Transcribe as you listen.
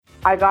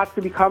I got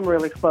to become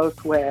really close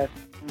with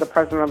the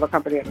president of the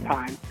company at the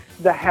time,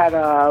 the head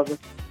of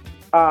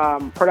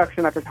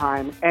production at the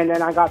time, and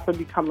then I got to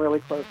become really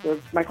close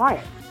with my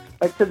clients.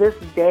 Like, to this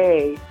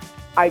day,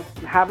 I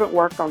haven't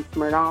worked on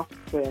Smirnoff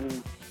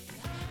in,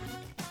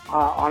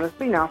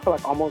 honestly, now for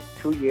like almost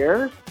 2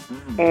 years,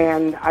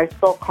 and I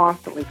still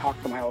constantly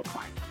talk to my old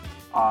clients.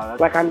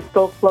 Like, I'm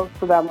still close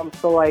to them. I'm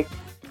still, like,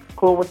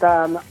 cool with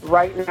them.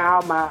 Right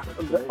now,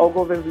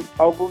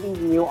 Ogilvy's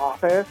new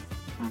office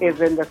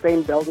is in the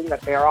same building that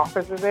their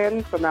office is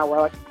in. So now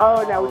we're like,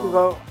 now we can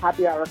go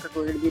happy hour because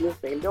we're going to be in the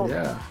same building.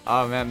 Yeah.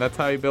 Oh, man, that's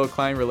how you build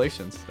client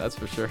relations. That's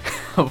for sure.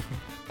 Well,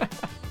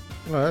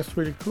 that's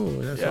pretty cool.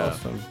 That's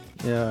awesome.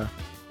 Yeah.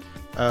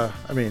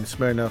 I mean,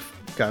 Smirnoff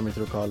got me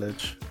through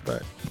college,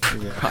 but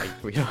yeah.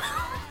 We don't.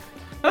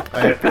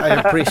 I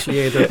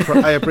appreciate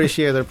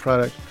their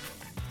product.